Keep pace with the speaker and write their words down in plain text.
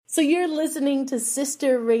So you're listening to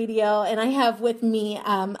Sister Radio, and I have with me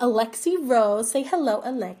Alexi Rose. Say hello,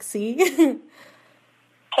 Alexi.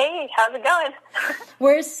 Hey, how's it going?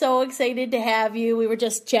 We're so excited to have you. We were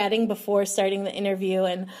just chatting before starting the interview,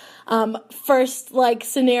 and first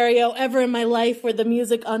scenario ever in my life where the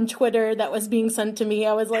music on Twitter that was being sent to me,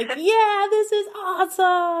 I was like, yeah, this is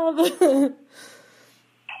awesome.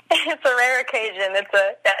 It's a rare occasion.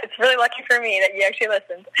 It's really lucky for me that you actually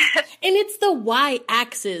listened. And it's the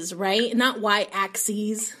Y-axis, right? Not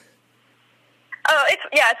Y-axes. Oh,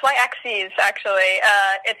 it's Y-axes, actually.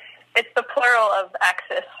 It's the plural of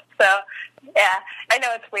axis. So, yeah, I know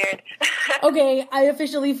it's weird. Okay, I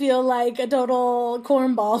officially feel like a total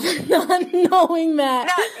cornball for not knowing that.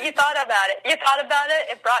 No, you thought about it.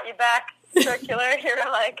 It brought you back circular.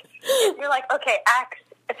 You're like, okay,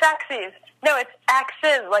 it's axes. No, it's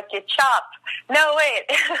axes, like you chop. No,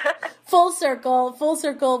 wait. Full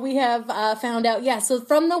circle, we have found out. Yeah, so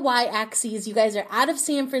from the Y-axis, you guys are out of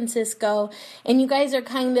San Francisco, and you guys are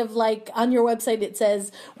kind of like, on your website it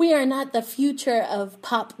says, we are not the future of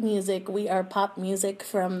pop music, we are pop music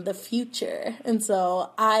from the future. And so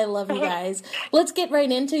I love you guys. Let's get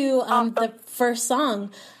right into the first song.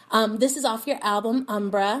 This is off your album,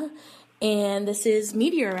 Umbra, and this is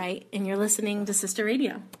Meteorite, and you're listening to Sister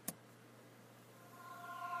Radio.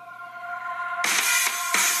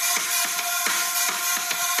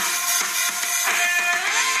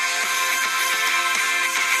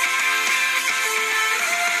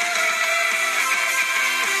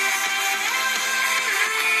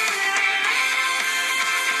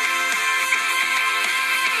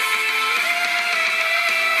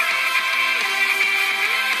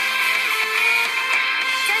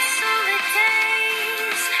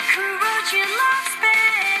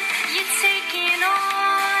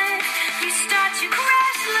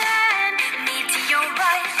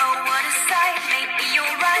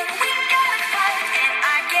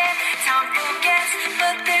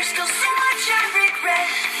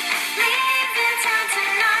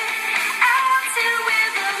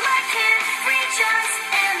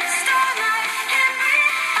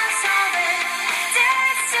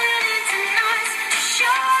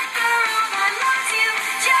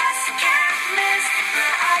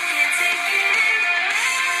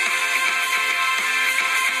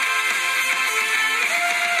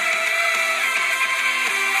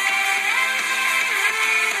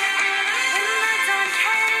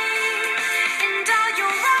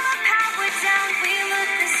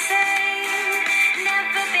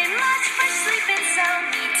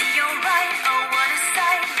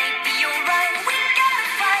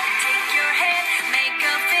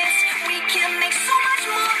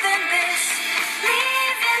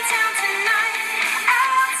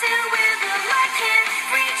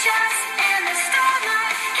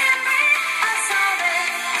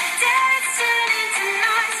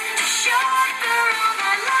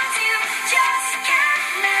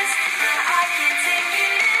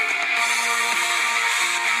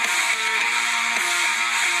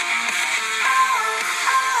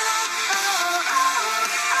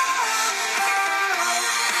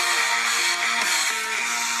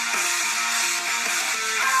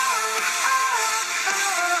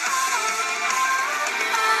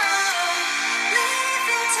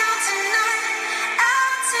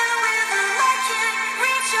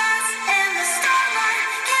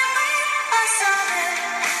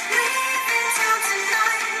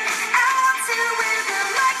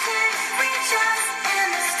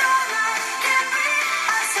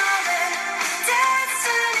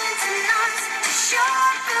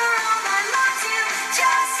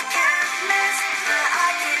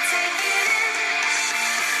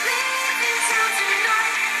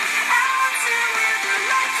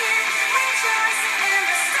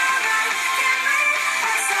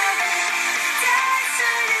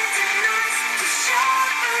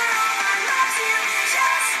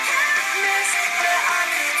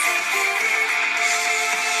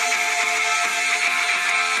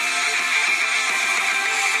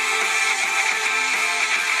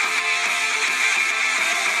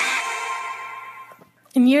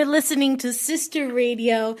 And you're listening to Sister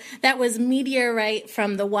Radio. That was Meteorite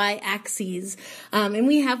from the Y-axis. And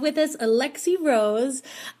we have with us Alexi Rose.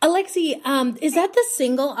 Alexi, is that the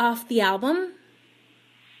single off the album?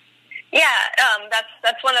 Yeah,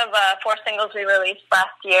 that's one of 4 singles we released last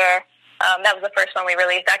year. That was the first one we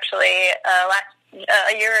released, actually,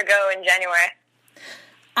 a year ago in January.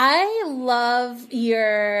 I love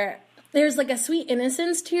there's like a sweet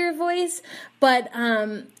innocence to your voice, but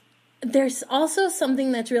there's also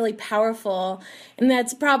something that's really powerful, and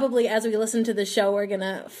that's probably, as we listen to the show, we're going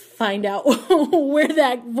to find out where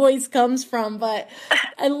that voice comes from. But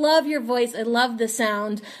I love your voice. I love the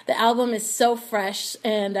sound. The album is so fresh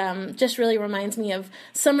and just really reminds me of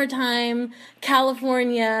summertime,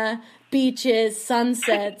 California, beaches,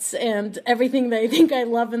 sunsets, and everything that I think I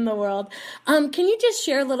love in the world. Can you just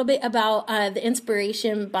share a little bit about the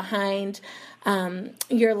inspiration behind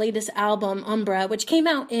your latest album, Umbra, which came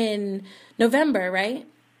out in November, right?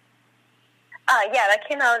 Yeah, that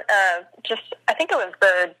came out I think it was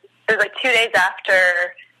like 2 days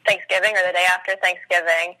after Thanksgiving or the day after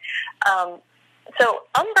Thanksgiving. So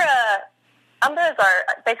Umbra is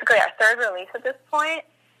basically our third release at this point,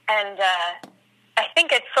 and I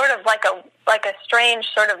think it's sort of like a strange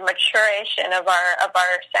sort of maturation of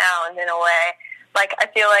our sound in a way. Like, I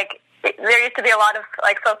feel like there used to be a lot of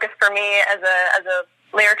like focus for me as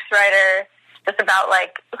a lyrics writer, just about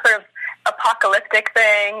like sort of apocalyptic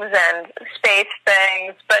things and space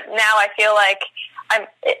things. But now I feel like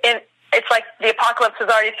it's like the apocalypse has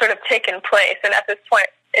already sort of taken place, and at this point,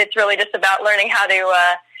 it's really just about learning how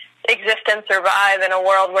to exist and survive in a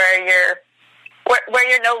world where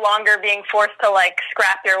you're no longer being forced to like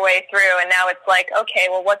scrap your way through. And now it's like, okay,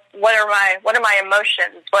 well, what are my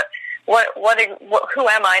emotions? Who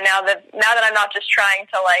am I now that I'm not just trying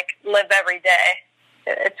to like live every day?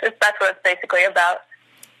 That's what it's basically about.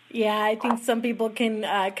 Yeah, I think some people can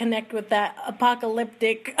connect with that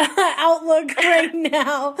apocalyptic outlook right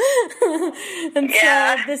now. And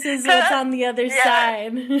so this is what's on the other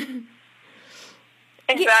side.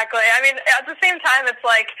 Exactly. I mean, at the same time, it's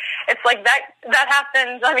like that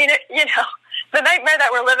happens. I mean, the nightmare that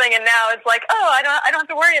we're living in now is like, oh, I don't have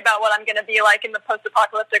to worry about what I'm going to be like in the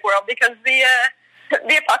post-apocalyptic world, because the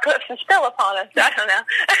apocalypse is still upon us. I don't know.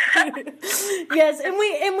 Yes, and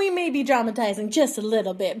we may be dramatizing just a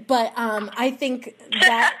little bit, but I think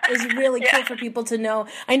that is really cool for people to know.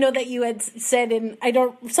 I know that you had said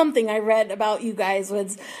something I read about you guys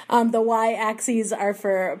was the Y axes are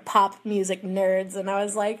for pop music nerds, and I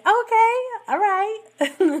was like, okay, all right.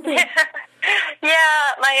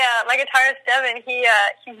 Yeah, my guitarist Devin,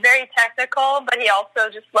 he's very technical, but he also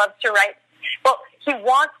just loves to write. Well, he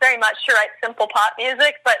wants very much to write simple pop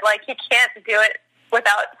music, but like he can't do it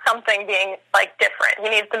without something being like different. He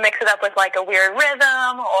needs to mix it up with like a weird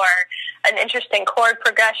rhythm or an interesting chord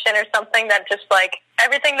progression or something that just like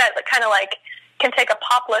everything that kind of like can take a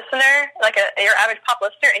pop listener, like your average pop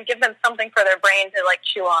listener, and give them something for their brain to like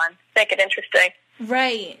chew on, make it interesting.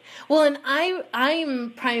 Right. Well, and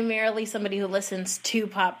I'm primarily somebody who listens to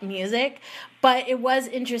pop music, but it was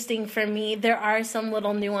interesting for me. There are some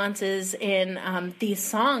little nuances in these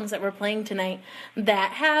songs that we're playing tonight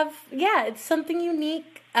that have, it's something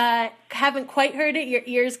unique. Haven't quite heard it. Your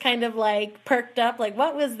ears kind of like perked up, like,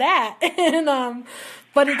 what was that? And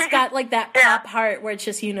but it's got like that pop heart where it's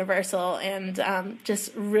just universal and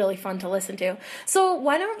just really fun to listen to. So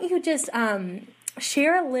why don't you just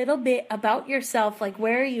share a little bit about yourself, like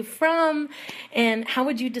where are you from, and how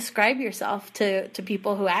would you describe yourself to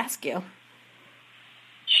people who ask you?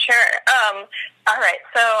 Sure. All right.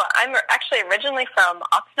 So I'm actually originally from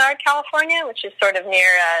Oxnard, California, which is sort of near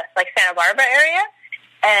like Santa Barbara area.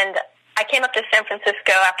 And I came up to San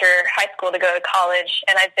Francisco after high school to go to college,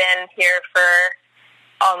 and I've been here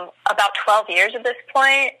for about 12 years at this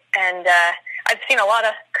point. And I've seen a lot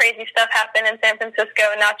of crazy stuff happen in San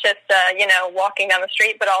Francisco, not just walking down the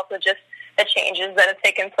street, but also just the changes that have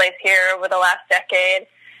taken place here over the last decade.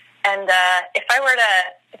 And if I were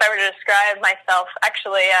to describe myself,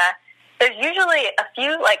 actually, there's usually a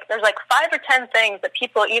few, there's 5 or 10 things that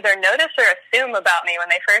people either notice or assume about me when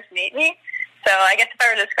they first meet me. So I guess if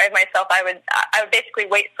I were to describe myself, I would basically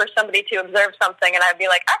wait for somebody to observe something, and I'd be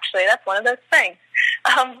like, actually, that's one of those things.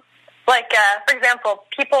 For example,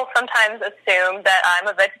 people sometimes assume that I'm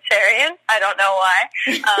a vegetarian. I don't know why.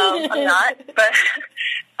 I'm not,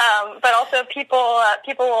 but also people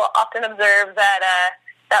will often observe that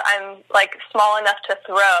I'm like small enough to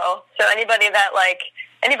throw. So anybody that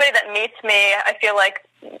meets me, I feel like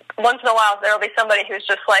once in a while there will be somebody who's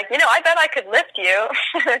just like, I bet I could lift you.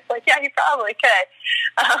 It's like, yeah, you probably could.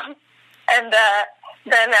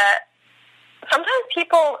 Then sometimes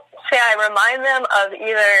people say I remind them of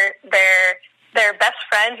either their best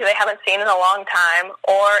friend who they haven't seen in a long time,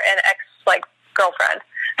 or an ex-girlfriend.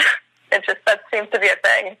 That seems to be a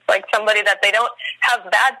thing. It's like somebody that they don't have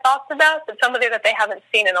bad thoughts about, but somebody that they haven't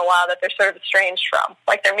seen in a while that they're sort of estranged from.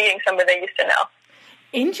 Like they're meeting somebody they used to know.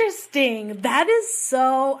 Interesting. That is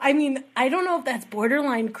so, I don't know if that's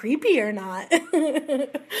borderline creepy or not. Yeah,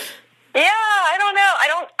 I don't know.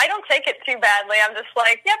 I don't take it too bad. badly. I'm just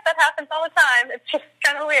like, yep, that happens all the time. It's just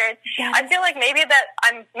kind of weird. I feel like maybe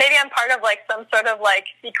I'm part of like some sort of like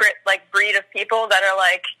secret like breed of people that are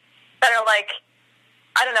like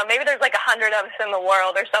I don't know, maybe there's like 100 of us in the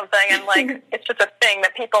world or something, and like it's just a thing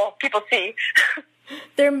that people see.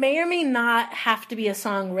 There may or may not have to be a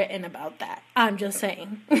song written about that. I'm just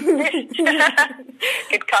saying. Good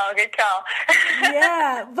call.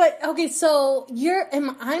 Yeah, but okay, so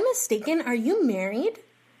am I mistaken? Are you married?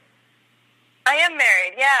 I am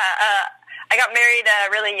married, yeah. I got married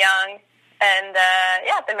really young, and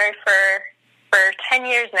I've been married for 10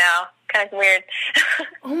 years now. Kind of weird.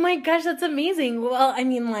 Oh my gosh, that's amazing. Well, I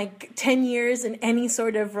mean, like 10 years in any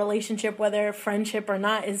sort of relationship, whether friendship or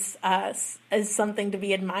not, is something to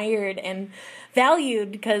be admired and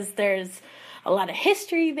valued because there's a lot of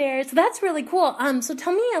history there. So that's really cool. So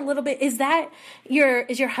tell me a little bit. Is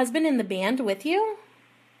your husband in the band with you?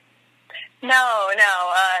 No.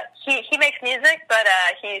 He makes music, but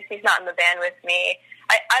he's not in the band with me.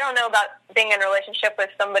 I don't know about being in a relationship with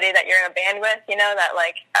somebody that you're in a band with, you know, that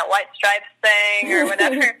like that White Stripes thing or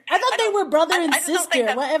whatever. I thought they were brother and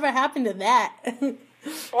sister. Whatever happened to that?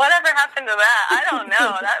 Whatever happened to that? I don't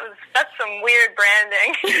know. That's some weird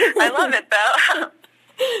branding. I love it though.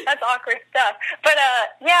 That's awkward stuff. But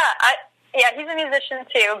he's a musician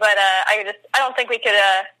too. But I don't think we could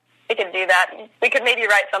do that. We could maybe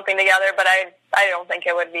write something together, but I don't think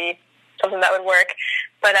it would be something that would work.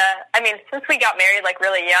 But I mean, since we got married like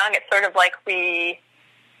really young, it's sort of like we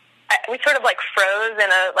sort of like froze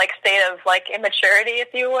in a like state of like immaturity, if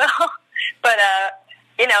you will. But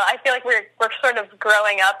you know, I feel like we're sort of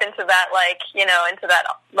growing up into that like, you know, into that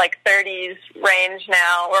like 30s range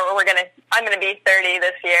now. Where I'm gonna be 30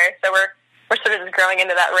 this year, so we're sort of just growing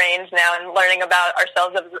into that range now and learning about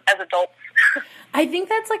ourselves as adults. I think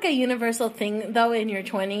that's like a universal thing, though, in your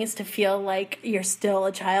 20s to feel like you're still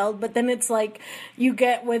a child. But then it's like you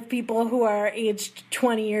get with people who are aged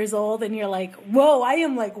 20 years old and you're like, whoa, I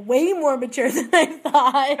am like way more mature than I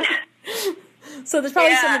thought. So there's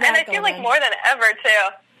probably some of that. And I feel like more than ever,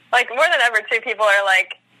 too, people are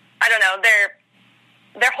like, I don't know,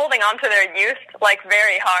 they're holding on to their youth like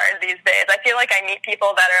very hard these days. I feel like I meet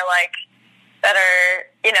people that are,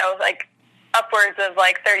 you know, like upwards of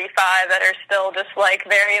like 35 that are still just like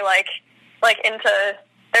very like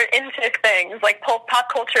they're into things like pop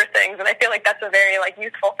culture things, and I feel like that's a very like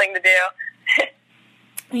youthful thing to do.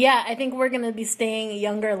 Yeah, I think we're gonna be staying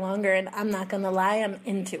younger longer, and I'm not gonna lie, I'm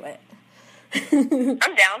into it. I'm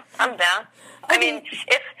down. Okay. I mean,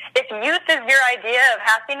 if youth is your idea of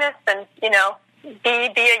happiness, then you know,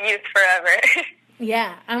 be a youth forever.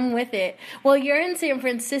 Yeah, I'm with it. Well, you're in San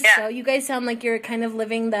Francisco. Yeah. You guys sound like you're kind of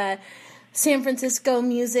living the San Francisco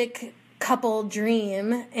music couple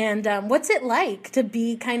dream. And what's it like to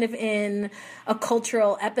be kind of in a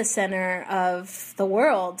cultural epicenter of the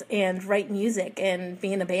world and write music and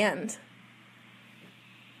be in a band?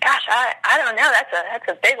 Gosh, I don't know. That's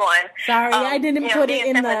a big one. Sorry, I didn't put it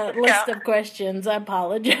in the list of questions. I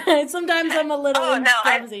apologize. Sometimes I'm a little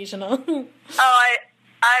improvisational.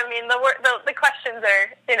 I mean, the questions are,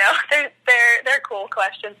 you know, they're cool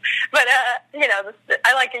questions, but you know,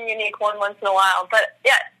 I like a unique one once in a while. But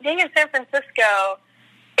yeah, being in San Francisco,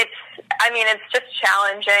 it's just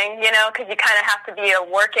challenging, you know, because you kind of have to be a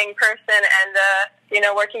working person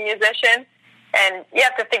and working musician, and you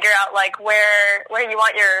have to figure out like where you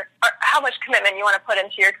want how much commitment you want to put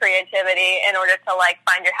into your creativity in order to like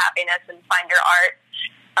find your happiness and find your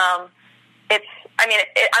art.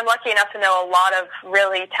 I'm lucky enough to know a lot of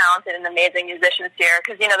really talented and amazing musicians here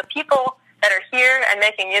because, you know, the people that are here and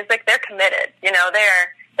making music, they're committed. You know, they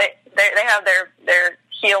have their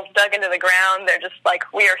heels dug into the ground. They're just like,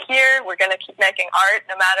 we are here. We're going to keep making art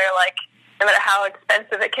no matter how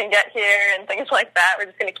expensive it can get here and things like that. We're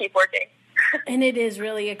just going to keep working. And it is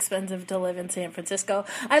really expensive to live in San Francisco.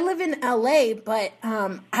 I live in LA, but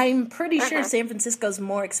I'm pretty sure San Francisco's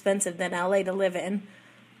more expensive than LA to live in.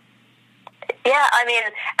 Yeah, I mean,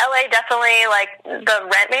 LA definitely, like, the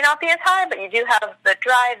rent may not be as high, but you do have the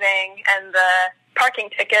driving and the parking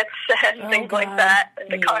tickets and things like that,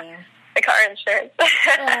 and the car insurance.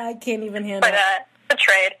 I can't even handle it. But it's a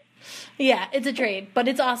trade. Yeah, it's a trade, but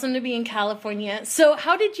it's awesome to be in California. So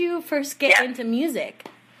how did you first get into music?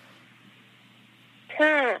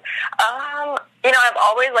 I've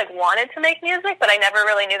always, wanted to make music, but I never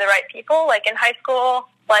really knew the right people. Like, in high school,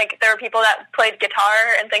 there were people that played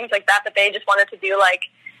guitar and things like that, but they just wanted to do,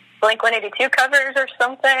 Blink-182 covers or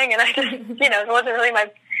something, and I just, it wasn't really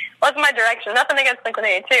wasn't my direction. Nothing against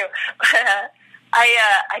Blink-182, but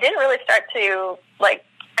I didn't really start to,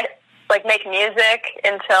 make music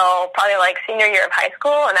until probably, senior year of high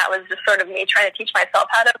school, and that was just sort of me trying to teach myself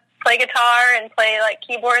how to play guitar and play like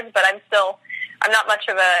keyboards, but I'm not much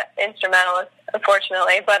of a instrumentalist,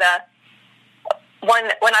 unfortunately. But when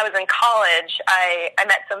I was in college, I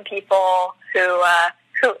met some people who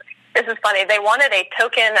this is funny. They wanted a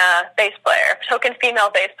token female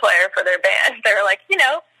bass player for their band. They were like,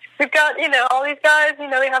 we've got all these guys. We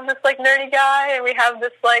have this like nerdy guy, and we have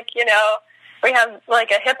this like we have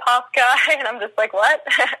like a hip hop guy, and I'm just like, what?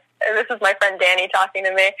 And this is my friend Danny talking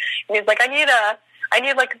to me, and he's like, I need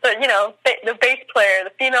like the bass player,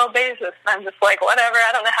 the female bassist. And I'm just like, whatever.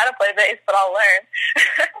 I don't know how to play bass, but I'll learn.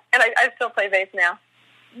 And I still play bass now.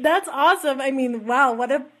 That's awesome. I mean, wow, what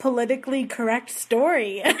a politically correct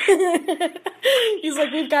story. He's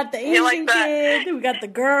like, we've got the Asian kid, we got the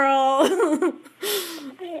girl.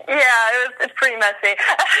 Yeah, it's pretty messy.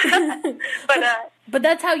 But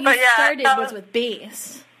that's how you started, was with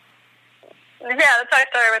bass. Yeah, that's how I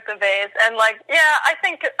started with the bass. And I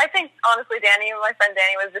think honestly, my friend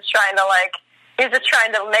Danny was just trying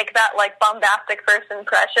to make that like bombastic first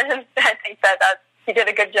impression. I think that he did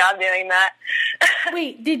a good job doing that.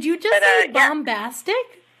 Wait, did you just say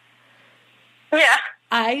bombastic? Yeah.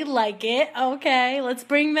 I like it. Okay, let's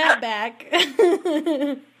bring that back.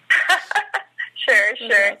 Sure.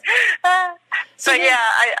 So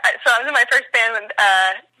I was in my first band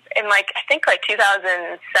in I think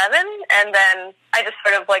 2007, and then I just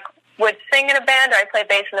sort of would sing in a band, or I play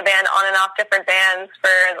bass in a band on and off different bands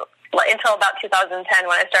until about 2010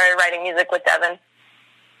 when I started writing music with Devin.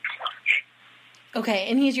 Okay,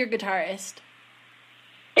 and he's your guitarist.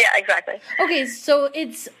 Yeah, exactly. Okay, so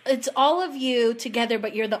it's all of you together,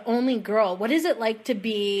 but you're the only girl. What is it like to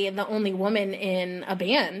be the only woman in a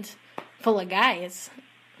band full of guys?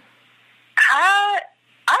 I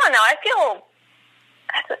don't know. I feel...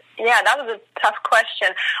 Yeah, that was a tough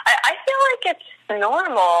question. I feel like it's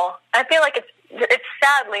normal. I feel like it's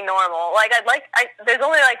sadly normal. There's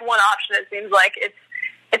only one option. It seems like it's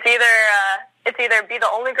either be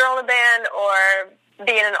the only girl in the band or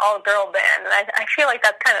be in an all-girl band. And I feel like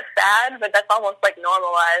that's kind of sad, but that's almost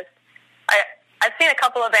normalized. I've seen a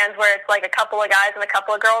couple of bands where it's a couple of guys and a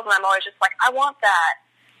couple of girls, and I'm always just like, I want that.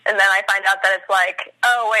 And then I find out that it's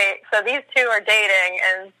oh, wait, so these two are dating,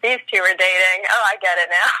 and these two are dating. Oh, I get it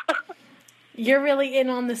now. You're really in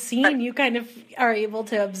on the scene. You kind of are able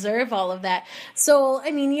to observe all of that. So, I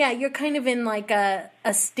mean, yeah, you're kind of in a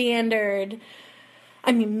standard...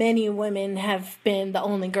 I mean, many women have been the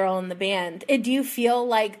only girl in the band. Do you feel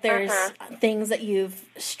like there's things that you've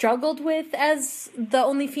struggled with as the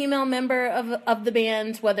only female member of the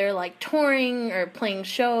band, whether touring or playing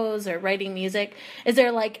shows or writing music? Is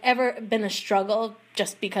there ever been a struggle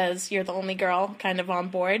just because you're the only girl kind of on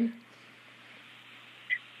board?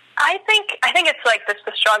 I think it's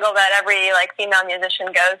the struggle that every female musician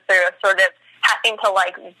goes through, of sort of having to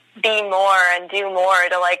be more and do more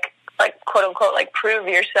to quote unquote prove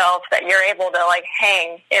yourself that you're able to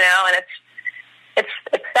hang, and it's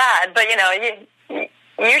sad, but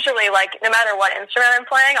usually no matter what instrument I'm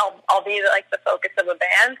playing, I'll be the focus of a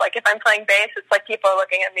band. If I'm playing bass, it's people are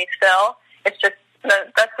looking at me still. It's just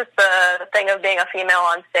that's just the thing of being a female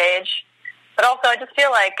on stage. But also I just feel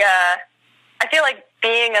I feel like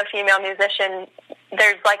being a female musician,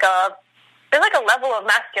 there's a level of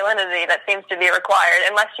masculinity that seems to be required,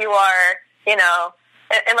 unless you are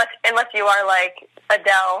Unless you are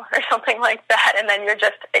Adele or something like that, and then you're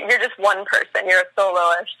just one person. You're a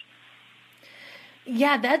soloist.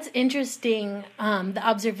 Yeah, that's interesting. The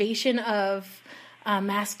observation of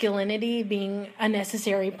masculinity being a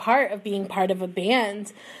necessary part of being part of a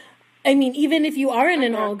band. I mean, even if you are in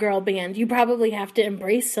an all-girl band, you probably have to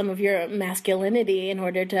embrace some of your masculinity in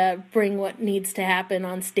order to bring what needs to happen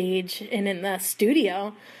on stage and in the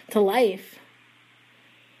studio to life.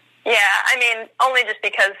 Yeah, I mean, only just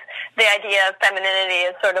because the idea of femininity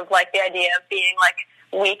is sort of the idea of being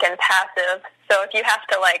weak and passive. So if you have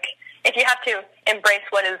to embrace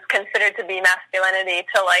what is considered to be masculinity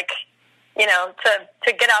to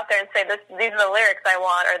get out there and say these are the lyrics I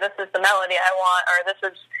want, or this is the melody I want, or this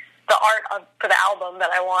is the art for the album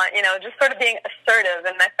that I want, just sort of being assertive.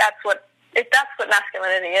 And if that's what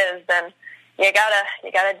masculinity is, then you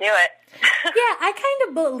gotta do it. Yeah, I kind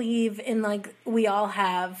of believe in we all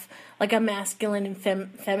have a masculine and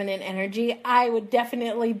feminine energy. I would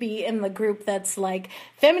definitely be in the group that's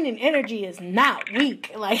feminine energy is not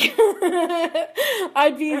weak.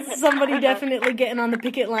 I'd be somebody definitely getting on the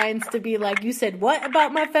picket lines to be you said what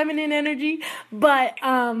about my feminine energy? But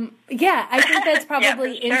yeah, I think that's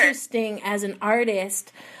probably interesting as an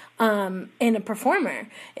artist and a performer,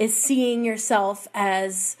 is seeing yourself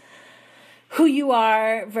as who you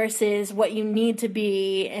are versus what you need to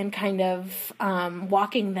be, and kind of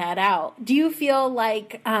walking that out. Do you feel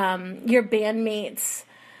like your bandmates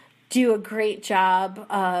do a great job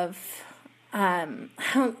of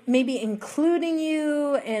maybe including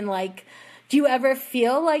you, and like, do you ever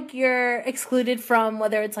feel like you're excluded from,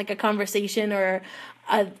 whether it's like a conversation or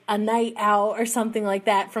a night out or something like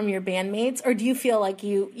that, from your bandmates? Or do you feel like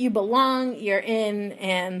you belong, you're in,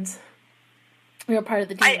 and you're a part of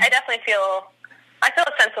the team? I definitely feel a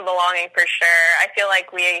sense of belonging for sure. I feel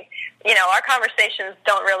like we, our conversations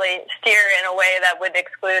don't really steer in a way that would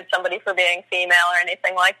exclude somebody for being female or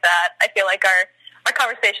anything like that. I feel like our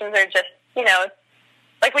conversations are just,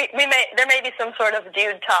 like there may be some sort of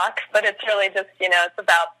dude talk, but it's really just, it's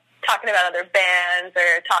about talking about other bands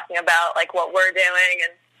or talking about like what we're doing.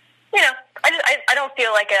 And, I don't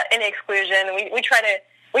feel like any exclusion. We try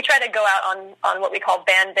to go out on what we call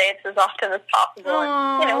band dates as often as possible.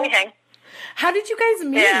 Aww. And, we hang. How did you guys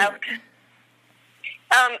meet? Yeah.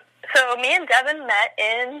 So me and Devin met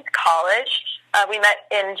in college. We met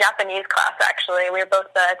in Japanese class, actually. We were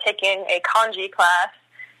both taking a kanji class.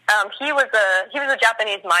 He was a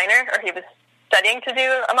Japanese minor, or he was studying to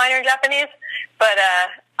do a minor in Japanese. But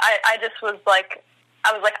I just was like,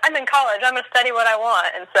 I'm in college. I'm going to study what I want.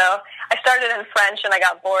 And so I started in French, and I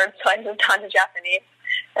got bored, so I moved on to Japanese.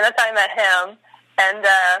 And that's how I met him. And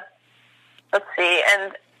let's see.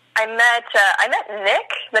 And I met Nick,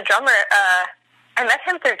 the drummer. I met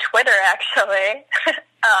him through Twitter, actually.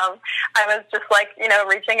 I was just like,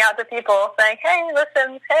 reaching out to people saying, hey,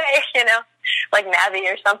 listen, hey, like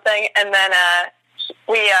Navi or something. And then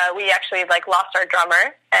we actually like lost our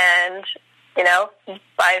drummer, and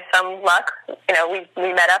by some luck,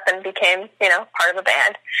 we met up and became part of a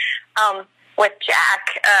band. With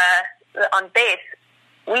Jack on bass,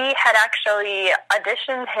 we had actually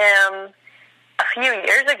auditioned him a few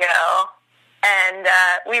years ago, and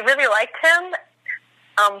we really liked him.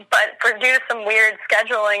 But due to some weird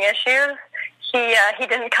scheduling issues, he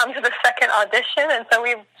didn't come to the second audition, and so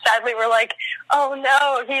we sadly were like, oh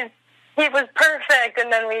no, he was perfect.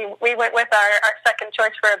 And then we went with our second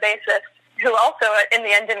choice for a bassist, who also in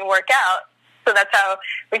the end didn't work out. So that's how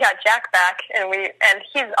we got Jack back, and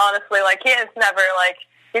he's honestly like, he's never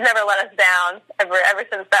let us down ever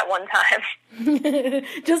since that one time.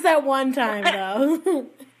 Just that one time, though.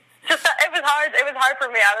 It was hard. It was hard for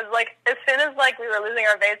me. I was like, as soon as like we were losing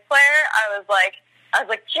our bass player, I was like,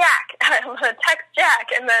 Jack, I'm gonna text Jack,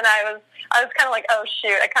 and then I was kind of like, oh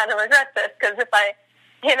shoot, I kind of regret this, because if I,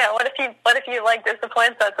 what if he like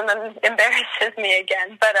disappoints us and then embarrasses me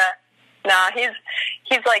again? But nah, he's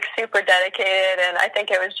like super dedicated, and I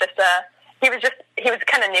think it was just he was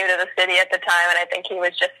kind of new to the city at the time, and I think he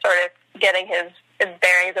was just sort of getting his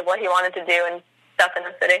bearings of what he wanted to do and stuff in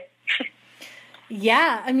the city.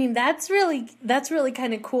 Yeah, I mean, that's really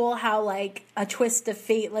kind of cool how, like, a twist of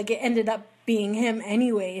fate, like, it ended up being him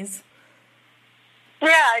anyways.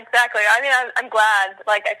 Yeah, exactly. I mean, I'm glad.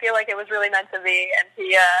 Like, I feel like it was really meant to be, and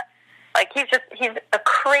he's a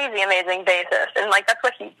crazy amazing bassist, and, like, that's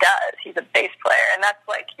what he does. He's a bass player, and that's,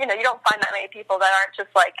 like, you don't find that many people that aren't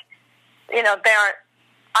just, like, they aren't,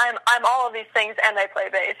 I'm all of these things, and I play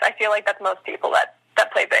bass. I feel like that's most people that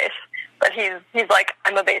play bass. But he's like,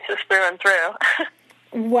 I'm a bassist through and through.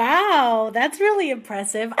 Wow, that's really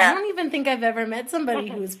impressive. Yeah. I don't even think I've ever met somebody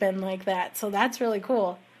who's been like that, so that's really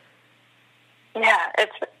cool. Yeah,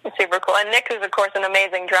 it's super cool. And Nick is, of course, an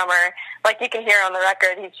amazing drummer. Like you can hear on the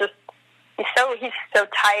record, he's so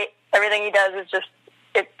tight. Everything he does is just,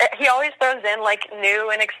 he always throws in, like,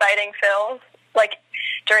 new and exciting fills, like,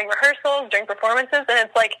 during rehearsals, during performances, and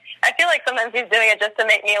it's like, I feel like sometimes he's doing it just to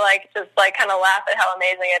make me, like, just, like, kind of laugh at how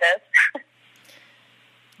amazing it is.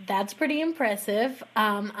 That's pretty impressive.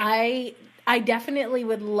 I definitely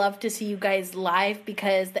would love to see you guys live,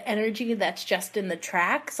 because the energy that's just in the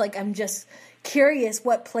tracks, like, I'm just curious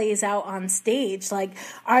what plays out on stage. Like,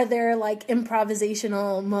 are there, like,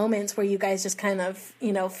 improvisational moments where you guys just kind of,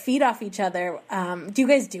 feed off each other? Do you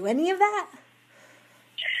guys do any of that?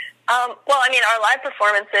 Well, I mean, our live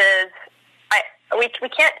performances, we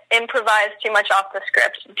can't improvise too much off the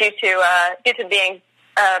script due to being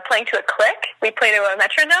playing to a click. We play to a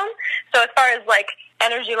metronome. So as far as like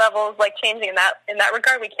energy levels like changing in that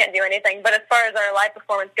regard, we can't do anything. But as far as our live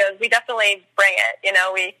performance goes, we definitely bring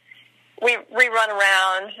it. We run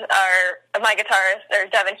around. My guitarist, or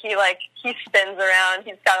Devin, he spins around.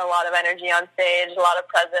 He's got a lot of energy on stage, a lot of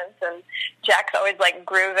presence, and Jack's always like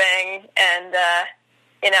grooving, and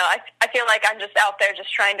I feel like I'm just out there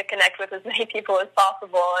just trying to connect with as many people as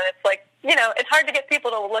possible, and it's like, it's hard to get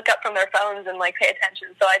people to look up from their phones and like pay attention,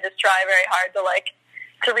 so I just try very hard to like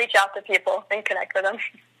to reach out to people and connect with them.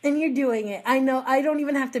 And you're doing it. I know. I don't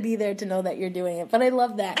even have to be there to know that you're doing it, but I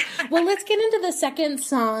love that. Well, let's get into the second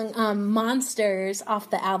song, Monsters, off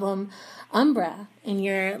the album Umbra. And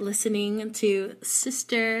you're listening to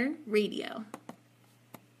Sister Radio.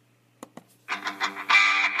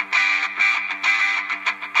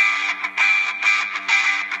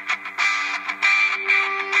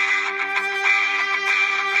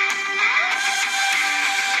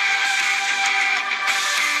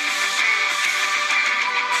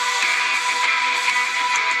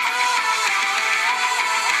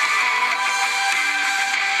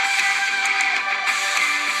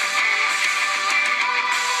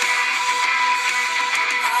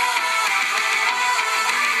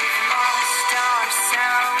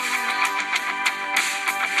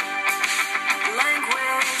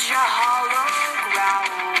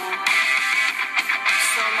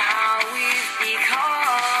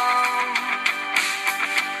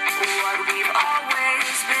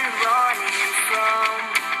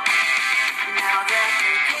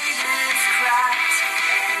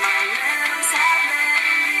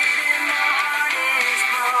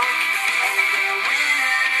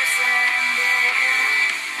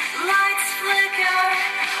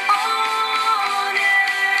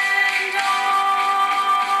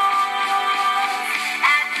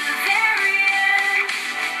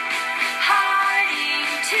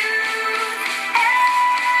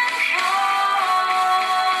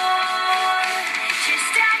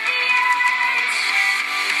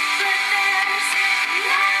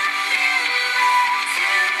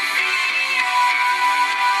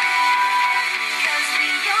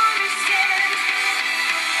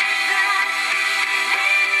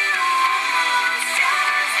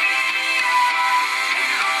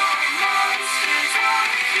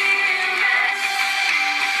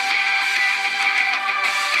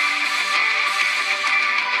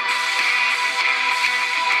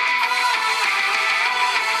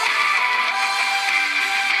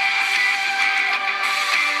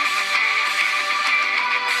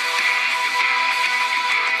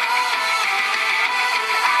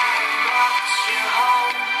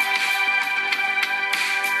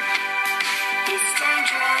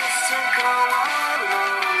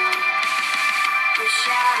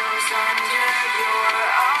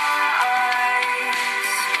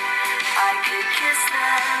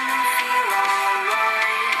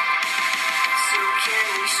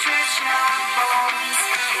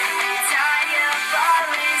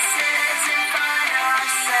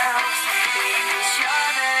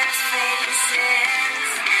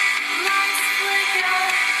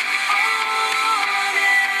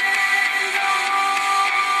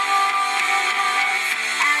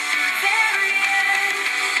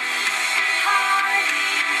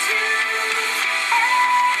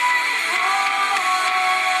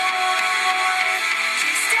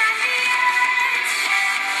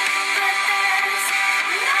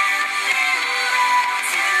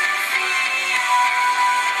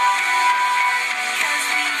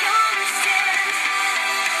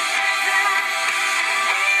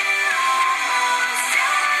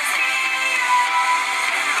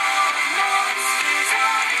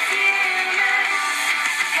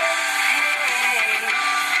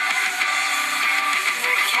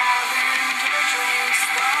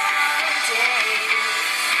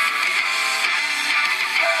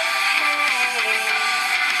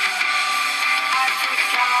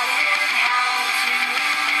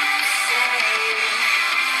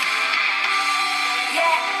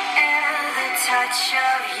 touch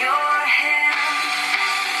of your hand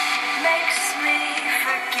makes me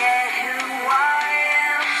forget who I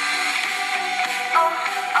am. Oh,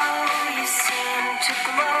 oh, you seem to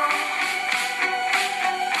glow.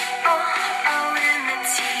 Oh, oh, in the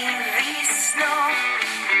TV snow.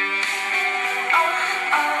 Oh,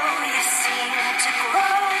 oh, you seem to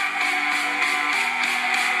glow.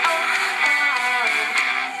 Oh, oh,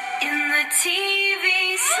 in the TV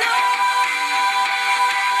snow.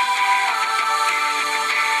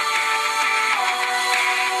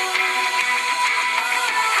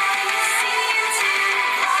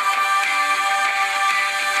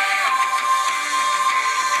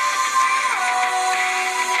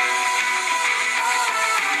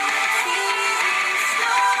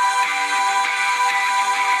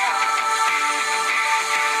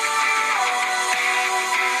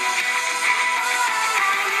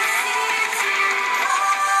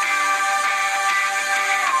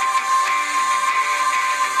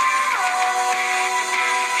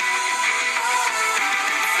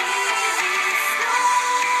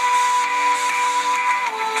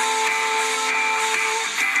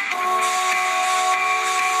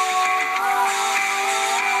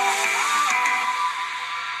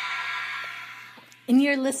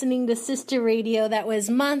 listening to Sister Radio. That was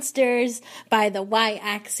Monsters by the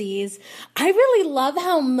Y-Axis. I really love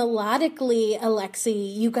how melodically,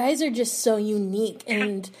 Alexi, you guys are just so unique.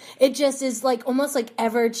 And it just is like almost like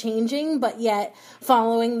ever-changing, but yet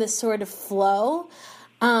following this sort of flow.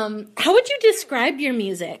 How would you describe your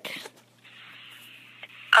music?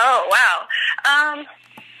 Oh, wow.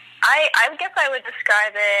 I guess I would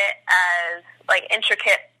describe it as like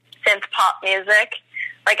intricate synth pop music.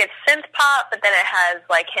 Like it's synth pop, but then it has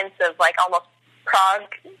like hints of like almost prog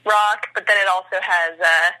rock, but then it also has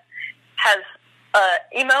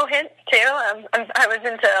emo hints too. I was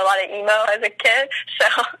into a lot of emo as a kid, so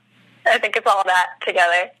I think it's all that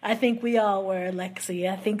together. I think we all were, Alexi.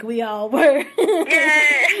 I think we all were.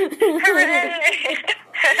 Yay! Hooray!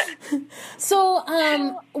 So,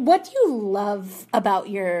 what do you love about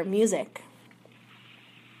your music?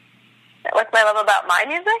 What's my love about my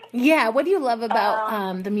music? Yeah, what do you love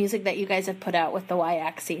about the music that you guys have put out with the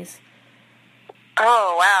Y-Axis?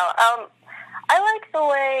 Oh, wow. I like the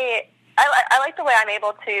way I like the way I'm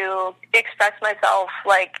able to express myself,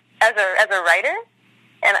 like as a writer,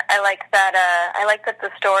 and I like that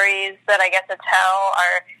the stories that I get to tell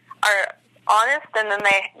are honest, and then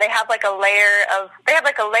they have like a layer of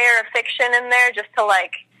fiction in there just to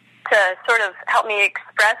sort of help me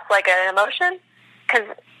express like an emotion, because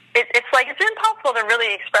it's like it's impossible to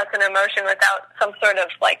really express an emotion without some sort of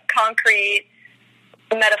like concrete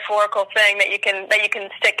metaphorical thing that you can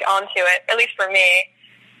stick onto it, at least for me.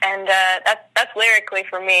 And that's lyrically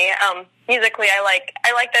for me. Musically, I like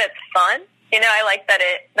that it's fun. You know, I like that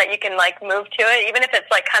you can like move to it, even if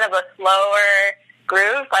it's like kind of a slower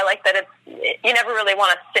groove. I like that you never really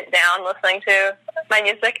want to sit down listening to my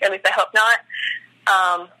music. At least I hope not.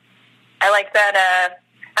 I like that,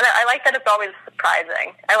 and I like that it's always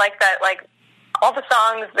surprising. I like that like all the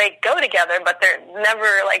songs, they go together, but they're never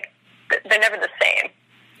the same.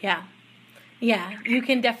 Yeah. Yeah, you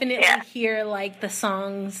can definitely hear like the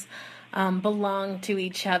songs belong to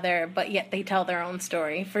each other, but yet they tell their own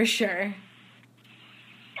story, for sure.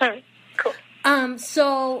 Cool.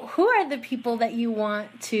 So who are the people that you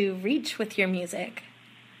want to reach with your music?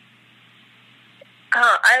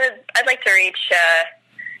 I'd like to reach,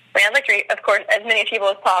 I'd like to reach, of course, as many people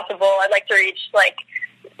as possible. I'd like to reach, like,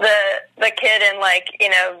 the kid in, like, you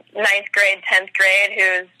know, 9th grade, 10th grade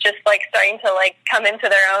who's just, like, starting to, like, come into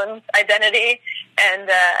their own identity. And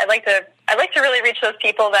I'd like to really reach those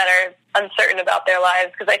people that are uncertain about their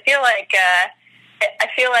lives, because I feel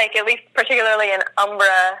like, at least particularly in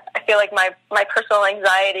Umbra, I feel like my personal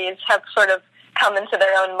anxieties have sort of come into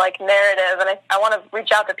their own, like, narrative, and I want to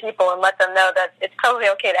reach out to people and let them know that it's totally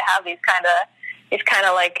okay to have these kind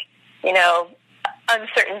of like, you know,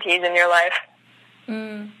 uncertainties in your life.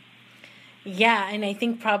 Yeah, and I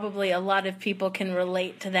think probably a lot of people can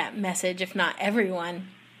relate to that message, if not everyone.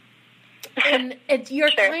 And you're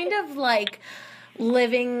Sure. kind of like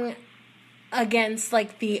living against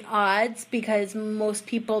like the odds, because most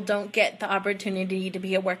people don't get the opportunity to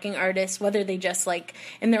be a working artist, whether they just like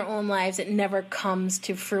in their own lives it never comes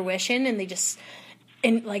to fruition, and they just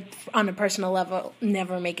like on a personal level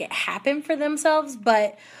never make it happen for themselves.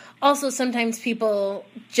 But also sometimes people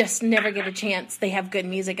just never get a chance. They have good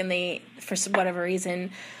music and they, for whatever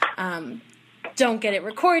reason, don't get it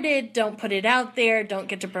recorded, don't put it out there, don't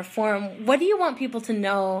get to perform. What do you want people to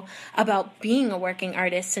know about being a working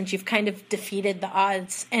artist, since you've kind of defeated the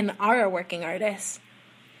odds and are a working artist?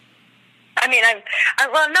 I mean,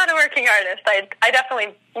 I'm not a working artist. I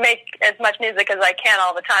definitely make as much music as I can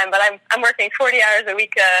all the time, but I'm working 40 hours a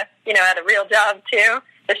week, you know, at a real job too,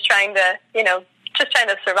 just trying to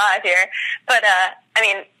survive here. But I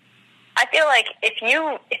mean, I feel like if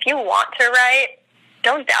you want to write,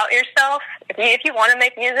 don't doubt yourself. If you want to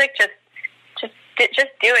make music, just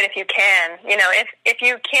do it if you can. You know, if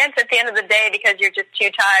you can't at the end of the day because you're just too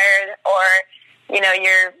tired, or you know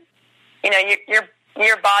your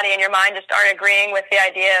body and your mind just aren't agreeing with the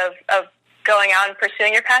idea of going out and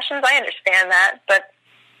pursuing your passions, I understand that. But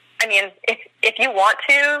I mean, if you want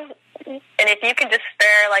to, and if you can just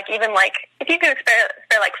spare if you can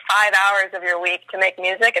spare like 5 hours of your week to make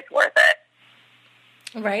music, it's worth it.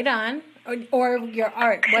 Right on. Or your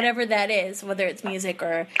art, whatever that is, whether it's music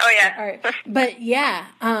or art. But yeah,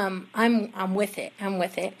 I'm with it.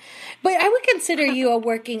 But I would consider you a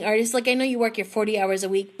working artist. Like, I know you work your 40 hours a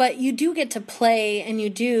week, but you do get to play and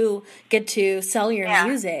you do get to sell your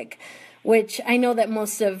music, which I know that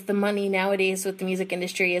most of the money nowadays with the music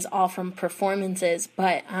industry is all from performances.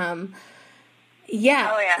 But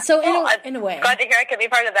Yeah. Oh, yeah. So I'm in a way. glad to hear I could be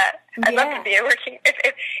part of that. I'd love to be a working...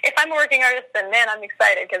 If I'm a working artist, then, man, I'm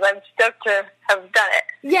excited because I'm stoked to have done it.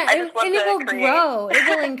 Yeah, I just love and it to will create. grow. It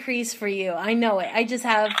will increase for you. I know it. I just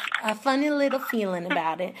have a funny little feeling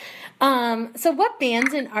about it. So what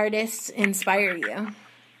bands and artists inspire you?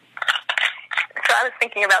 So I was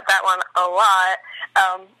thinking about that one a lot.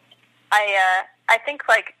 I think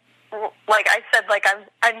like I said, like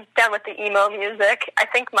I'm down with the emo music. I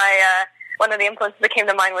think my one of the influences that came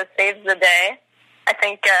to mind was Saves the Day. I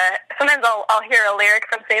think sometimes I'll hear a lyric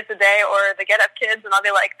from Saves the Day or the Get Up Kids, and I'll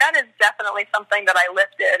be like, that is definitely something that I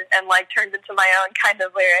lifted and like turned into my own kind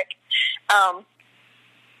of lyric.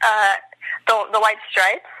 The White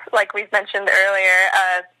Stripes, like we've mentioned earlier.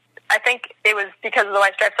 I think it was because of the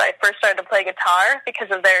White Stripes that I first started to play guitar, because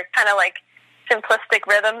of their kind of like simplistic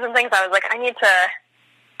rhythms and things. I was like, I need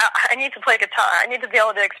to play guitar. I need to be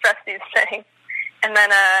able to express these things. And then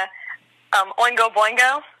Oingo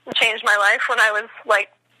Boingo changed my life when I was like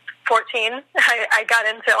 14. I got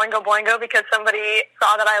into Oingo Boingo because somebody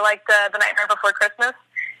saw that I liked The Nightmare Before Christmas,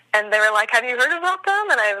 and they were like, have you heard about them?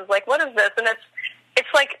 And I was like, what is this? And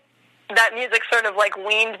it's like that music sort of like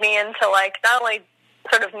weaned me into like not only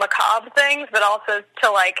sort of macabre things, but also to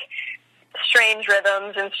like strange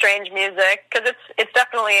rhythms and strange music, because it's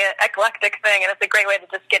definitely an eclectic thing, and it's a great way to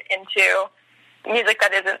just get into music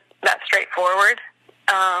that isn't that straightforward.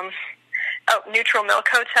 Neutral Milk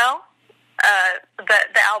Hotel,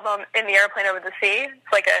 the album In the Airplane Over the Sea,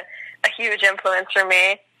 it's like a huge influence for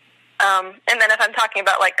me. And then if I'm talking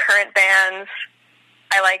about like current bands,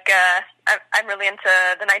 I like I'm really into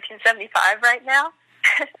the 1975 right now,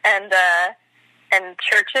 and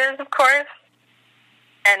Churches, of course.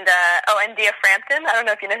 And Dia Frampton. I don't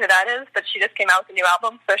know if you know who that is, but she just came out with a new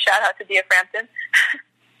album, so shout out to Dia Frampton.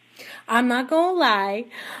 I'm not gonna lie,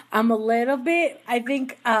 I'm a little bit, I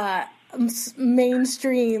think,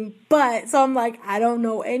 mainstream, but so I'm like, I don't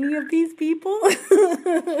know any of these people.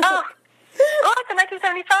 Oh, it's a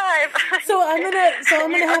 1975. So I'm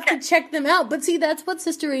gonna have Okay. to check them out. But see, that's what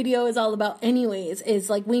Sister Radio is all about anyways, is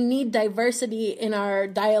like we need diversity in our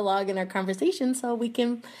dialogue and our conversation so we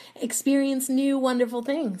can experience new wonderful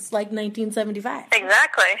things like 1975.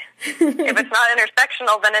 Exactly. If it's not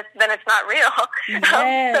intersectional, then it's not real.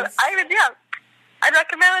 Yes. So I'd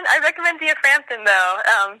recommend Dia Frampton though.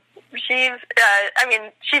 She's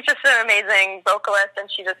just an amazing vocalist, and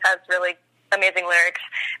she just has really amazing lyrics.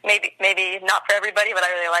 Maybe not for everybody, but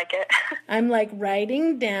I really like it. I'm like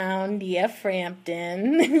writing down Dia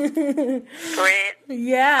Frampton. Great.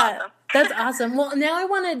 Yeah, Awesome. that's awesome. Well, now I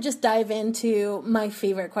want to just dive into my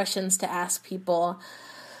favorite questions to ask people.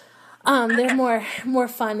 They're more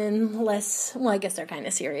fun and less, well, I guess they're kind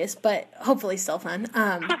of serious, but hopefully still fun.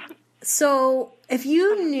 So if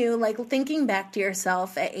you knew, like thinking back to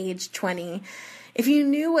yourself at age 20, if you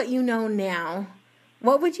knew what you know now,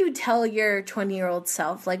 what would you tell your 20-year-old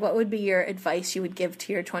self? Like, what would be your advice you would give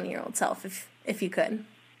to your 20-year-old self if you could?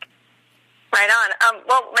 Right on.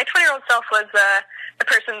 Well, my 20-year-old self was the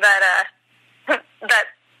person that that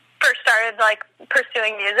first started like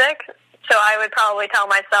pursuing music. So I would probably tell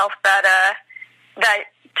myself that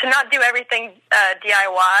to not do everything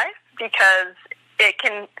DIY, because you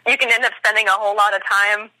can end up spending a whole lot of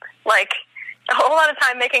time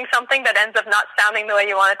making something that ends up not sounding the way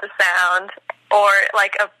you want it to sound, or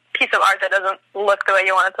like a piece of art that doesn't look the way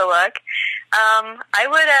you want it to look. I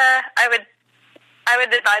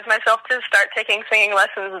would advise myself to start taking singing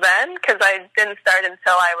lessons then, because I didn't start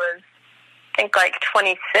until I was, I think, like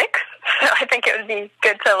 26. So I think it would be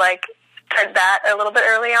good to like start that a little bit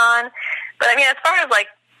early on. But I mean, as far as like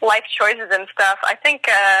life choices and stuff, I think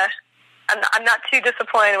I'm not too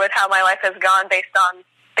disappointed with how my life has gone based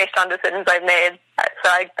on decisions I've made. So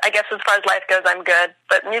I guess as far as life goes, I'm good.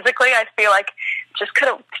 But musically, I feel like just could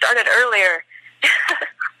have started earlier.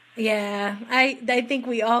 Yeah, I think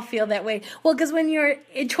we all feel that way. Well, because when you're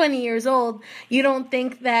 20 years old, you don't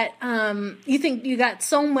think that, you think you got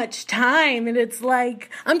so much time, and it's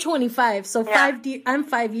like, I'm 25, so I'm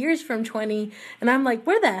 5 years from 20, and I'm like,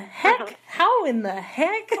 where the heck? How in the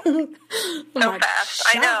heck? So fast.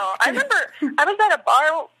 I know. I remember I was at a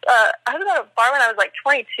bar when I was like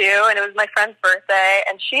 22, and it was my friend's birthday,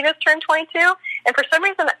 and she just turned 22, and for some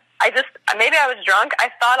reason, maybe I was drunk.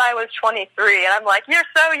 I thought I was 23, and I'm like, you're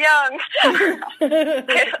so young.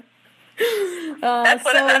 That's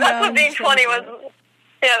what being 20 was.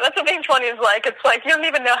 Yeah, that's what being 20 is like. It's like you don't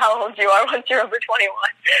even know how old you are once you're over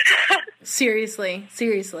 21. Seriously.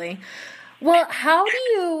 Well, how do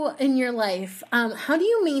you, in your life, how do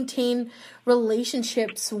you maintain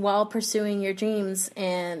relationships while pursuing your dreams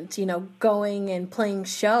and, going and playing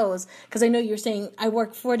shows? Because I know you're saying I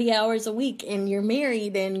work 40 hours a week and you're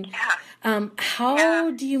married. And how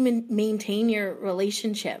do you maintain your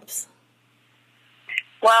relationships?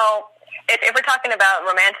 Well, if we're talking about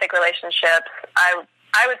romantic relationships,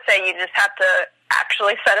 I would say you just have to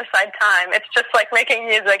actually set aside time. It's just like making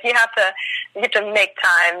music. You have to make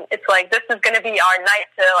time. It's like, this is going to be our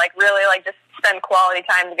night to like really like just spend quality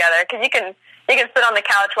time together. Because you can sit on the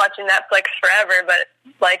couch watching Netflix forever, but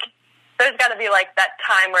like there's got to be like that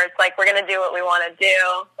time where it's like we're going to do what we want to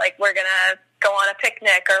do. Like we're going to go on a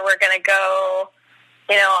picnic, or we're going to go,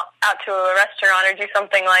 out to a restaurant, or do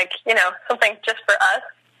something like, something just for us.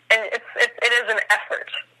 And it is an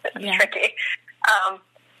effort. It's tricky.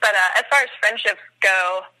 But as far as friendships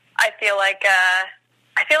go, I feel like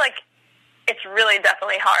it's really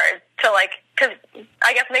definitely hard to like, because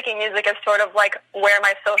I guess making music is sort of like where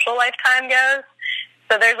my social lifetime goes.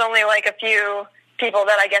 So there's only like a few people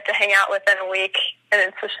that I get to hang out with in a week, and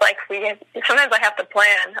it's just like sometimes I have to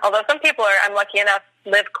plan. Although some people I'm lucky enough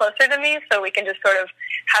live closer to me, so we can just sort of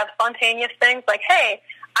have spontaneous things like, hey,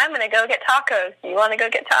 I'm going to go get tacos. You want to go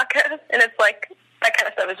get tacos? And it's like that kind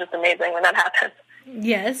of stuff is just amazing when that happens.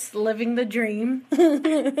 Yes, living the dream.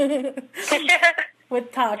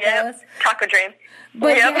 With tacos. Yep, taco dream.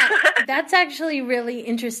 But that's actually really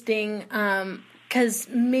interesting, because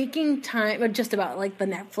making time, or just about like the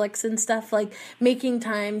Netflix and stuff, like making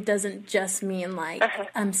time doesn't just mean like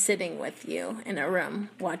I'm sitting with you in a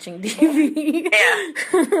room watching TV. Yeah.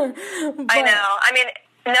 I know. I mean,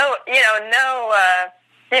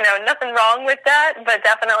 nothing wrong with that, but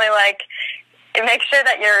definitely like, make sure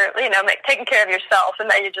that you're, taking care of yourself, and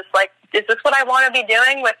that you're just like, is this what I want to be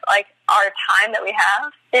doing with like our time that we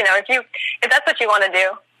have? If that's what you want to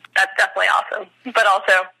do, that's definitely awesome. But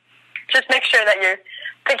also, just make sure that you're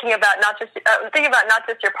thinking about not just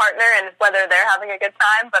your partner and whether they're having a good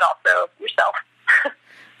time, but also yourself.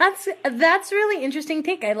 That's really interesting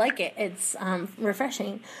take. I like it. It's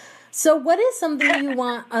refreshing. So, what is something you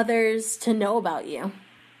want others to know about you?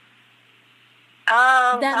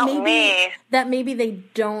 That maybe they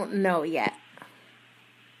don't know yet.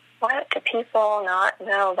 What do people not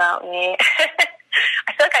know about me?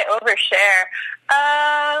 I feel like I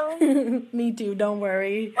overshare. Me too, don't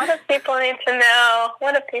worry. What do people need to know?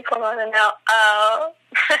 What do people want to know?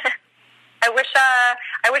 I wish I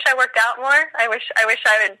worked out more. I wish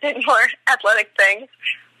I did more athletic things.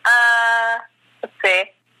 Let's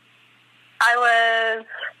see. I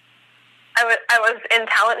was in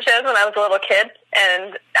talent shows when I was a little kid,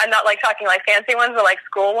 and I'm not like talking like fancy ones, but like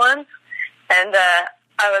school ones. And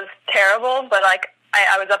I was terrible, but like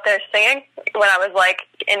I was up there singing when I was like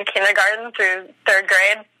in kindergarten through third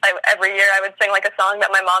grade. Every year I would sing like a song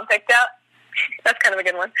that my mom picked out. That's kind of a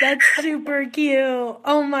good one. That's super cute.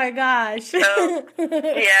 Oh my gosh. So,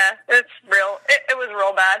 yeah, it's real. It was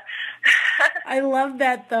real bad. I love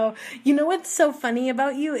that though. You know what's so funny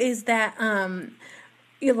about you is that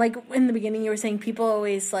like in the beginning you were saying people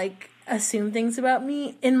always like assume things about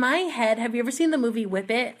me. In my head, have you ever seen the movie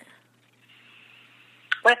Whip It?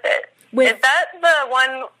 Whip It. Is that the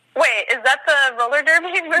one? Wait, is that the roller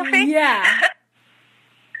derby movie? Yeah.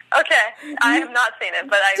 Okay, I have not seen it,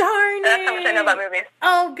 but that's how much I know about movies.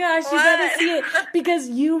 Oh gosh, you gotta see it because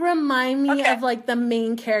you remind me of like the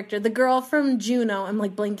main character, the girl from Juno. I'm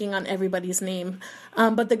like blanking on everybody's name,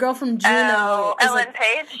 but the girl from Juno, Ellen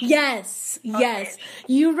Page. Yes.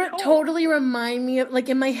 You totally remind me of like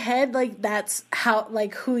in my head, like that's how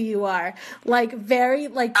like who you are, like very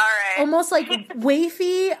like almost like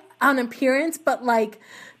wafy on appearance, but like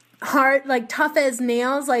hard, like tough as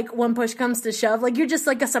nails, like when push comes to shove, like you're just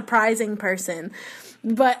like a surprising person.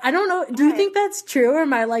 But I don't know, do you think that's true, or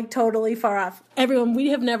am I like totally far off? Everyone, we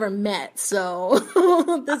have never met, so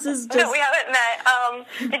this is just... No, we haven't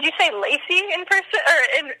met. Did you say Lacey in person, or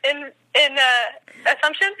in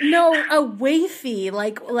Assumption? No, a wafy,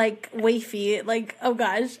 like wafy, like, oh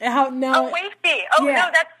gosh, how now... Oh, wafy. Oh,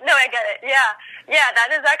 yeah. No, I get it, yeah. Yeah,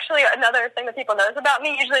 that is actually another thing that people notice about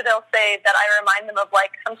me. Usually they'll say that I remind them of,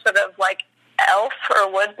 like, some sort of, like, elf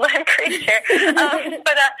or woodland creature.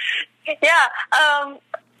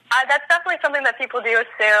 That's definitely something that people do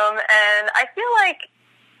assume, and I feel like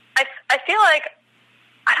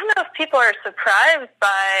I don't know if people are surprised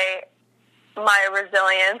by my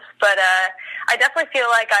resilience, but I definitely feel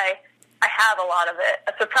like I have a lot of it,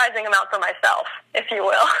 a surprising amount for myself, if you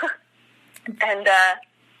will. And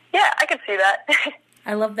yeah, I could see that.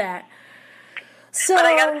 I love that. So, but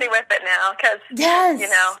I gotta see Whip It now, because, yes, you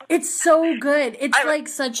know. it's so good. It's like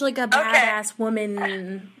such like a badass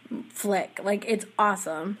woman flick. Like, it's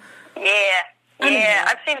awesome. Yeah. Yeah,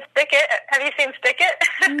 I've seen Stick It. Have you seen Stick It?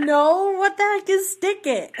 No, what the heck is Stick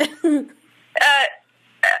It?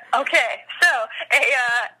 Okay, so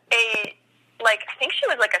I think she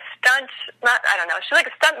was like a stunt, I don't know, she's like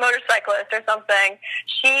a stunt motorcyclist or something.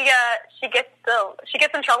 She gets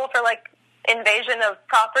in trouble for like invasion of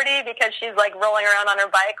property because she's like rolling around on her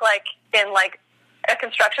bike like in like a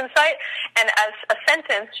construction site, and as a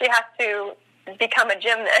sentence she has to become a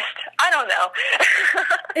gymnast. I don't know.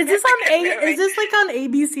 Is this is this like on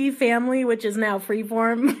ABC Family, which is now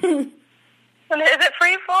Freeform? Is it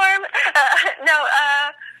Freeform? No.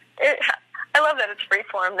 I love that it's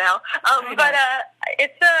Freeform now. But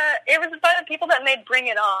it was about the people that made Bring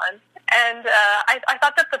It On, and I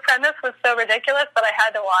thought that the premise was so ridiculous that I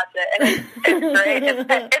had to watch it, and it's great.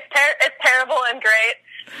 It's terrible and great.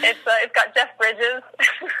 It's got Jeff Bridges.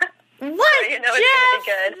 What? So you know Jeff? It's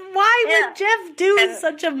gonna be good. Why would Jeff do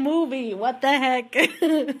such a movie? What the heck? Now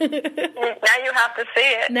you have to see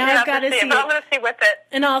it. Now I've got to see it. But I'm going to see With It.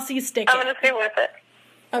 And I'll see Stick It. I'm going to see With It.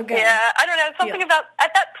 Okay. Yeah, I don't know. Something about,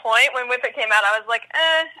 at that point when Whip It came out, I was like,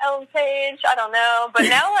 Ellen Page, I don't know. But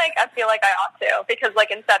now, like, I feel like I ought to because,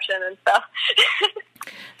 like, Inception and stuff.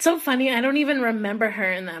 So funny. I don't even remember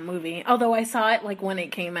her in that movie. Although I saw it, like, when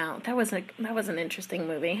it came out. That was an interesting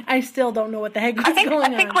movie. I still don't know what the heck was going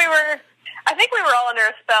on. I think we were all under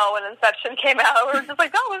a spell when Inception came out. We were just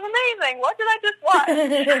like, that was amazing. What did I just watch?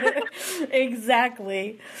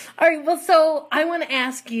 Exactly. All right, well, so I want to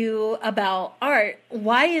ask you about art.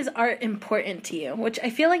 Why is art important to you? Which I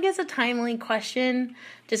feel like is a timely question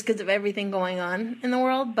just because of everything going on in the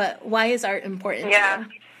world, but why is art important to you?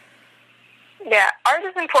 Yeah, art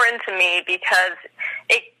is important to me because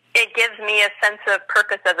it gives me a sense of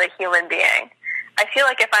purpose as a human being. I feel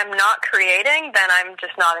like if I'm not creating, then I'm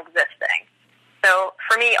just not existing. So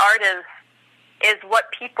for me, art is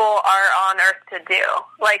what people are on earth to do.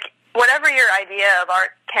 Like, whatever your idea of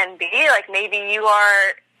art can be, like maybe you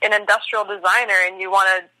are an industrial designer and you want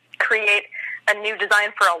to create a new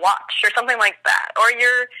design for a watch or something like that. Or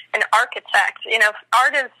you're an architect. You know,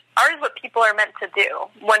 art is what people are meant to do.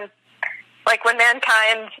 When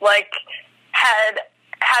mankind, like, had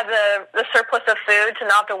the surplus of food to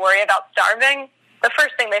not have to worry about starving, the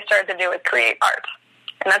first thing they started to do was create art.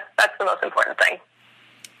 And that's the most important thing.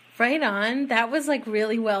 Right on. That was, like,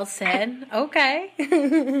 really well said. Okay.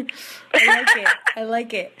 I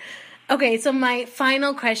like it. Okay, so my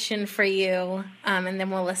final question for you, and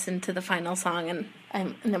then we'll listen to the final song, and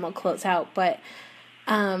then we'll close out. But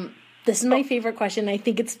this is my favorite question. I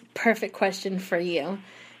think it's a perfect question for you.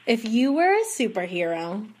 If you were a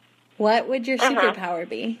superhero, what would your superpower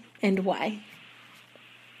be, and why?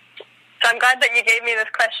 So I'm glad that you gave me this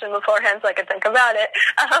question beforehand so I could think about it.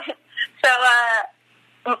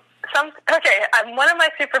 One of my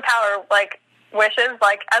superpower, like, wishes,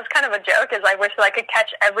 like, as kind of a joke, is I wish that I could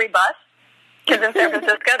catch every bus. Because in San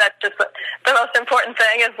Francisco, that's just the most important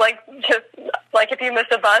thing is, like, just, like, if you miss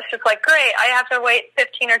a bus, it's like, great, I have to wait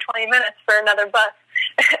 15 or 20 minutes for another bus.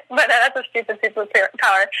 But that's a stupid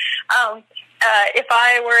superpower. If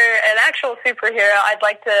I were an actual superhero, I'd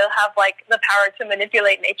like to have, like, the power to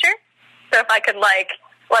manipulate nature. So if I could, like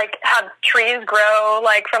have trees grow,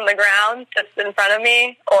 like, from the ground just in front of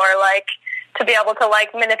me, or, like, to be able to,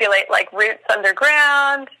 like, manipulate, like, roots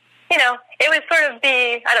underground, you know, it would sort of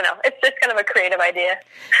be, I don't know, it's just kind of a creative idea.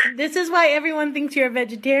 This is why everyone thinks you're a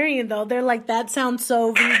vegetarian, though. They're like, that sounds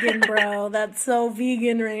so vegan, bro. That's so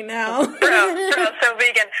vegan right now. Bro, so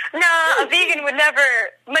vegan. No, a vegan would never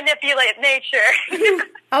manipulate nature.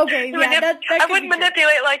 Okay, yeah, that I wouldn't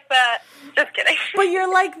manipulate like that. Just kidding. But you're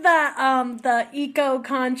like the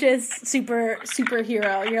eco-conscious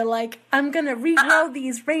superhero. You're like, I'm gonna regrow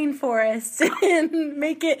these rainforests and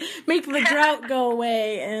make the drought go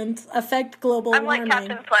away and affect global warming. I'm like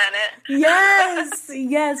Captain Planet.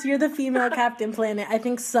 Yes, you're the female Captain Planet. I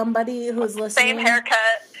think somebody who's listening. Same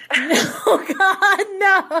haircut. Oh God,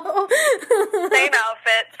 no. Same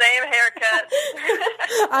outfit, same haircut.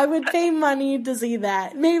 I would pay money to see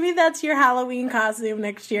that. Maybe that's your Halloween costume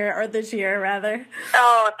next year, or this year, rather.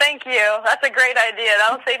 Oh, thank you. That's a great idea.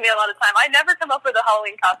 That'll save me a lot of time. I never come up with a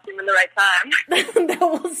Halloween costume in the right time. That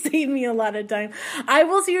will save me a lot of time. I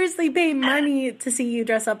will seriously pay money to see you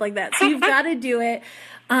dress up like that. So you've got to do it.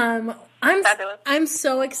 I'm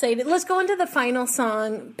so excited. Let's go into the final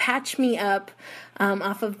song, Patch Me Up,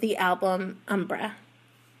 off of the album Umbra.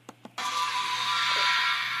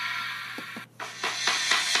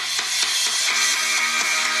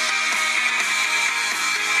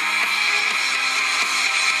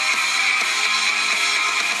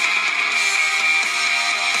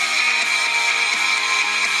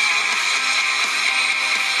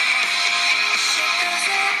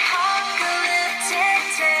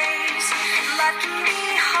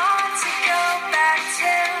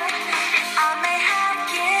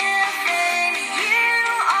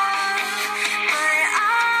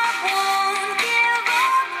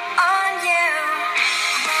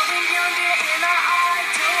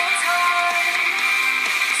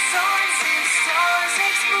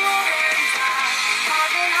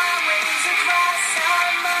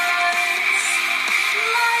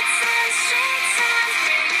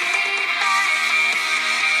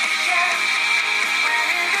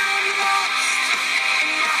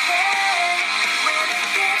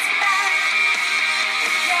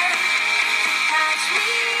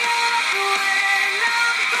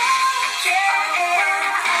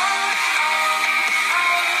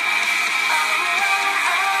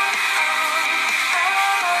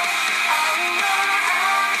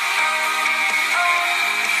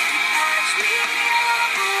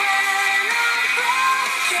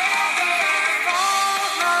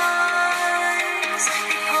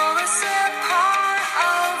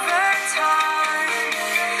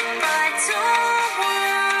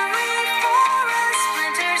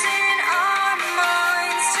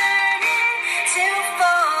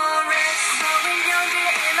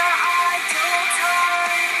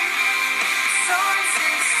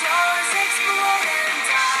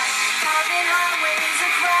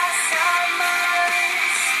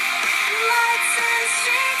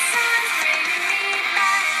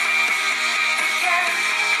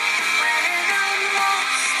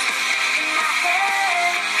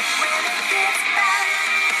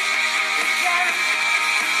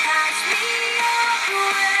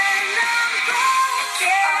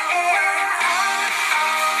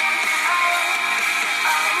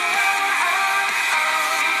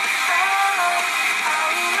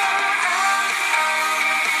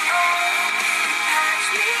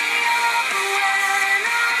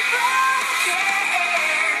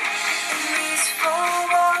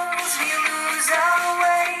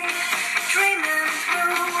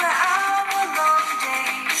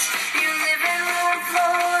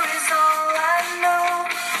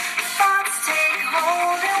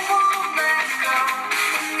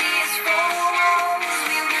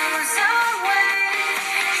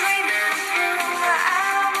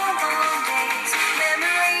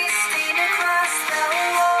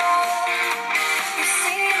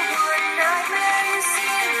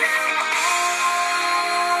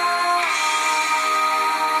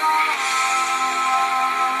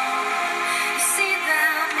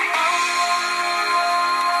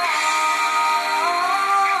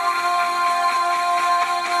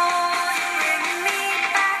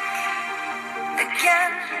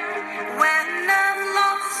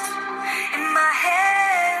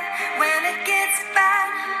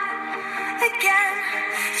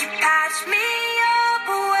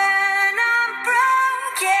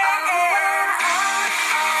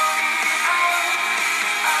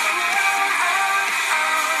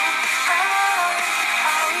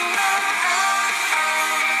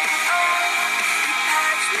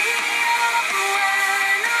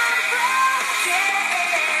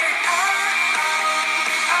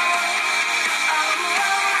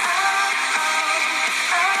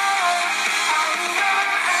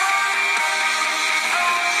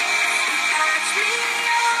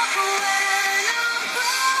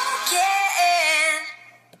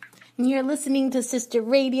 You're listening to Sister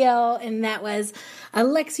Radio, and that was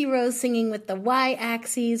Alexi Rose singing with the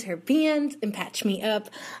Y-Axis, her band, and Patch Me Up.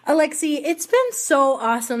 Alexi, it's been so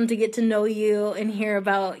awesome to get to know you and hear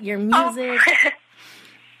about your music. Oh.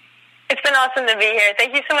 It's been awesome to be here.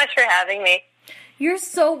 Thank you so much for having me. You're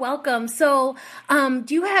so welcome. So,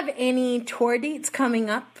 do you have any tour dates coming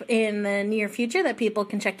up in the near future that people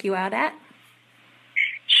can check you out at?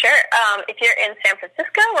 Sure. If you're in San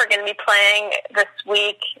Francisco, we're going to be playing this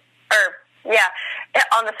week,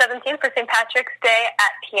 on the 17th for St. Patrick's Day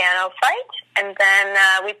at Piano Fight. And then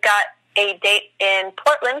we've got a date in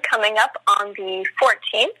Portland coming up on the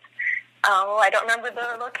 14th. I don't remember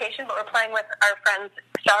the location, but we're playing with our friends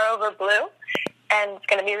Star Over Blue, and it's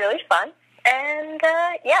going to be really fun. And,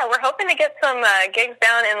 we're hoping to get some gigs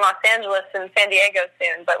down in Los Angeles and San Diego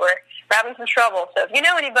soon, but we're having some trouble. So if you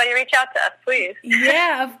know anybody, reach out to us, please.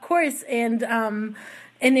 Yeah, of course. And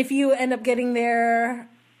if you end up getting there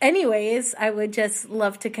anyways, I would just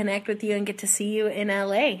love to connect with you and get to see you in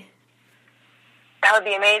LA. That would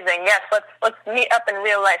be amazing. Yes, let's meet up in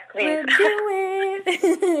real life, please. We'll do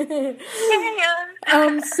it.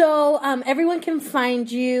 Yeah. So everyone can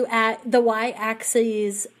find you at the yaxes.com.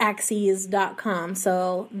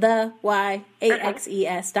 So the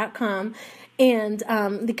yaxes.com. And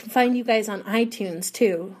they can find you guys on iTunes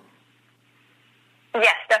too.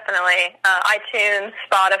 Yes, definitely. iTunes,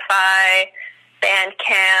 Spotify,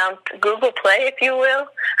 Bandcamp, Google Play, if you will.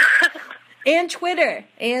 And Twitter.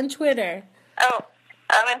 Oh,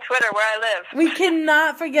 I'm in Twitter where I live. We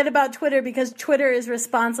cannot forget about Twitter because Twitter is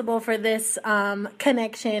responsible for this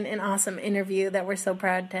connection and awesome interview that we're so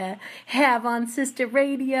proud to have on Sister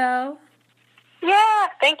Radio. Yeah,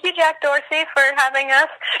 thank you, Jack Dorsey, for having us.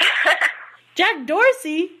 Jack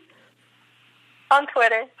Dorsey? On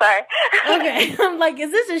Twitter, sorry. Okay, I'm like,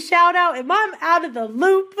 is this a shout out? Am I out of the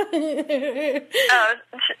loop? Oh,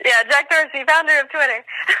 yeah, Jack Dorsey, founder of Twitter.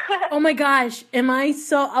 Oh my gosh, I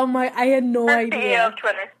had no idea. CEO of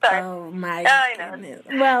Twitter, sorry. Oh my goodness.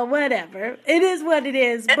 Well, whatever. It is what it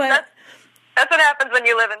is, but... That's what happens when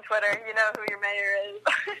you live in Twitter. You know who your mayor is.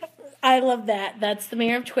 I love that. That's the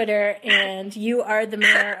mayor of Twitter, and you are the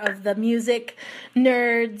mayor of the music,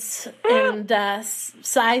 nerds, and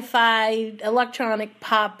sci-fi, electronic,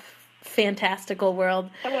 pop, fantastical world.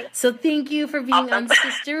 So thank you for being on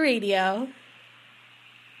Sister Radio.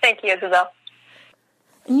 Thank you, Isabel.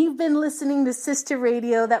 And you've been listening to Sister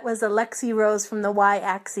Radio. That was Alexi Rose from the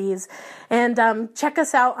Y-Axis. And check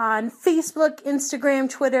us out on Facebook, Instagram,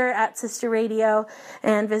 Twitter at Sister Radio.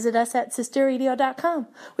 And visit us at sisterradio.com.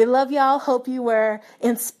 We love y'all. Hope you were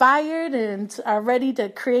inspired and are ready to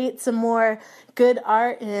create some more good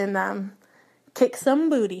art and kick some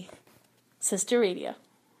booty. Sister Radio.